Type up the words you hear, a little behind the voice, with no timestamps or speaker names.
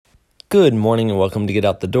Good morning and welcome to Get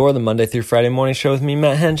Out the Door, the Monday through Friday morning show with me,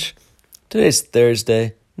 Matt Hench. Today's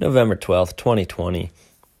Thursday, November 12th, 2020.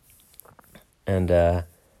 And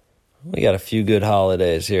we got a few good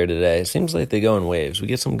holidays here today. It seems like they go in waves. We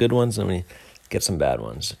get some good ones and we get some bad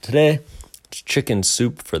ones. Today, it's Chicken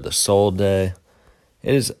Soup for the Soul Day.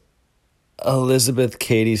 It is Elizabeth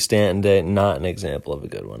Cady Stanton Day, not an example of a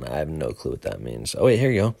good one. I have no clue what that means. Oh, wait,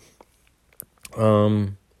 here you go.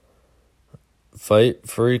 Fight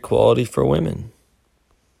for equality for women.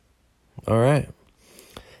 All right.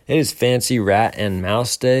 It is Fancy Rat and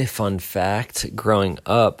Mouse Day. Fun fact, growing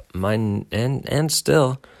up, my nickname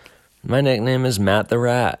is Matt the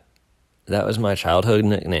Rat. That was my childhood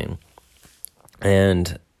nickname.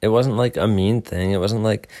 And it wasn't like a mean thing. It wasn't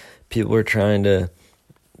like people were trying to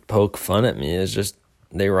poke fun at me. It was just,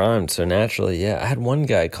 they rhymed so naturally. Yeah, I had one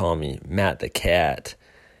guy call me Matt the Cat.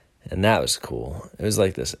 And that was cool. It was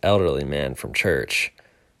like this elderly man from church.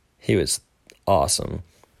 He was awesome.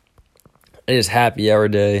 It is Happy Hour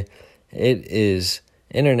Day. It is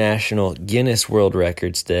International Guinness World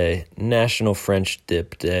Records Day. National French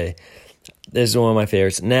Dip Day. This is one of my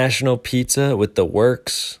favorites. National Pizza with the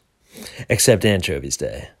Works, except Anchovies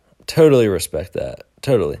Day. Totally respect that.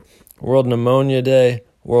 Totally. World Pneumonia Day.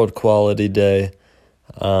 World Quality Day.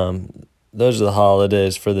 Those are the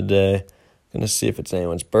holidays for the day. Gonna see if it's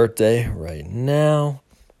anyone's birthday right now.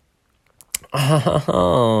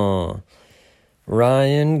 Oh,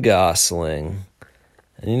 Ryan Gosling.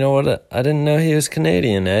 And you know what? I didn't know he was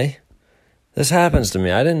Canadian, eh? This happens to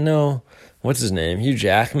me. I didn't know, what's his name? Hugh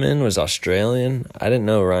Jackman was Australian. I didn't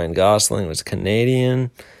know Ryan Gosling was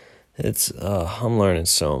Canadian. I'm learning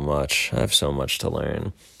so much. I have so much to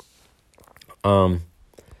learn. And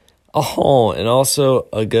also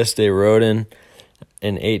Auguste Rodin.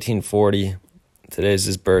 In 1840, today's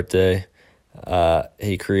his birthday,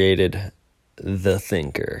 he created The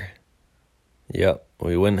Thinker. Yep,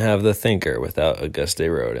 we wouldn't have The Thinker without Auguste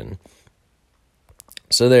Rodin.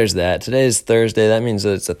 So there's that. Today is Thursday. That means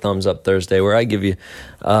that it's a thumbs up Thursday where I give you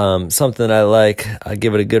something that I like. I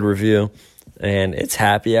give it a good review. And it's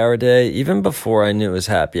Happy Hour Day. Even before I knew it was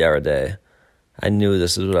Happy Hour Day, I knew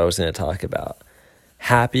this is what I was going to talk about.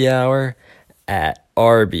 Happy Hour at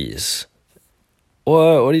Arby's. What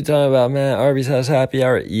are you talking about, Matt? Arby's has happy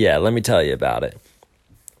hour? Yeah, let me tell you about it.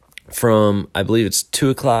 From, I believe it's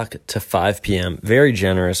 2 o'clock to 5 p.m. Very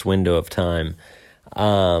generous window of time.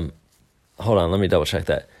 Hold on, let me double check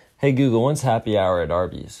that. Hey, Google, when's happy hour at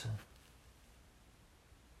Arby's?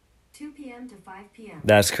 2 p.m. to 5 p.m.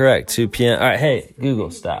 That's correct, 2 p.m. All right, hey,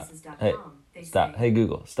 Google, stop. Hey, stop. Hey,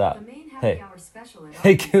 Google, stop.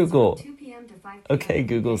 Hey, Google. Okay,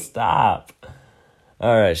 Google, stop.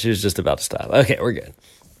 All right, she was just about to stop. Okay, we're good.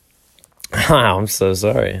 I'm so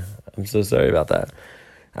sorry. I'm so sorry about that.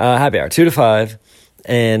 Happy hour, 2 to 5.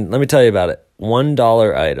 And let me tell you about it.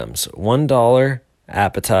 $1 items. $1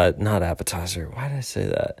 not appetizer. Why did I say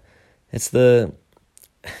that? It's the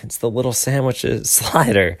little sandwiches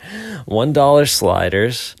slider. $1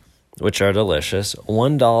 sliders, which are delicious.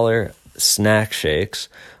 $1 snack shakes.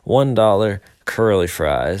 $1 curly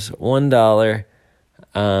fries. $1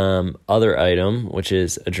 other item, which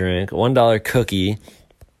is a drink, $1 cookie.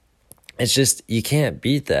 It's just, you can't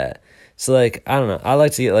beat that. So like, I don't know, I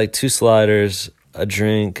like to get like 2 sliders, a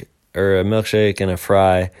drink, or a milkshake and a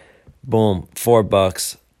fry. Boom,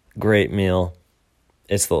 $4, great meal.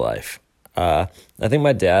 It's the life. I think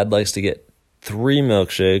my dad likes to get 3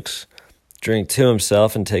 milkshakes, drink 2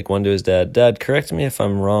 himself, and take 1 to his dad. Dad, correct me if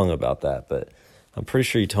I'm wrong about that, but I'm pretty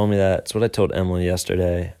sure you told me that. It's what I told Emily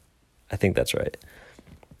yesterday. I think that's right.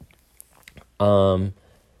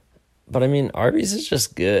 But I mean, Arby's is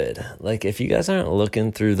just good. Like, if you guys aren't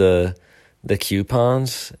looking through the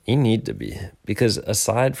coupons, you need to be, because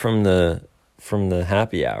aside from the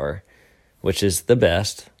happy hour, which is the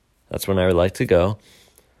best, that's when I would like to go.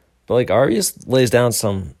 But like, Arby's lays down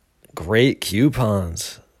some great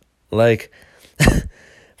coupons. Like,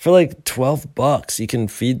 for like $12, you can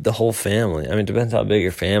feed the whole family. I mean, it depends how big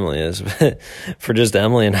your family is, but for just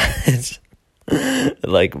Emily and I, it's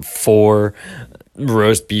like 4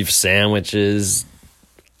 roast beef sandwiches,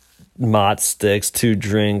 mott sticks, 2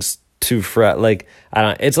 drinks, 2 fries. Like,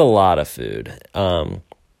 it's a lot of food. So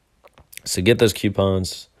get those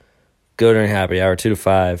coupons, go during happy hour, 2 to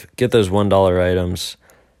 5, get those $1 items.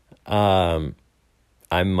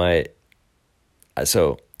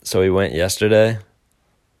 So we went yesterday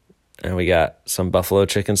and we got some buffalo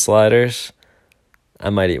chicken sliders. I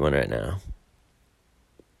might eat one right now.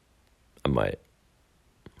 I might.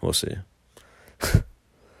 We'll see.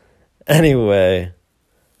 Anyway,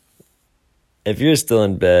 if you're still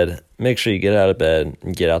in bed, make sure you get out of bed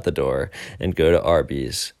and get out the door and go to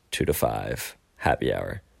Arby's 2 to 5 happy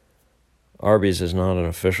hour. Arby's is not an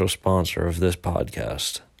official sponsor of this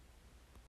podcast.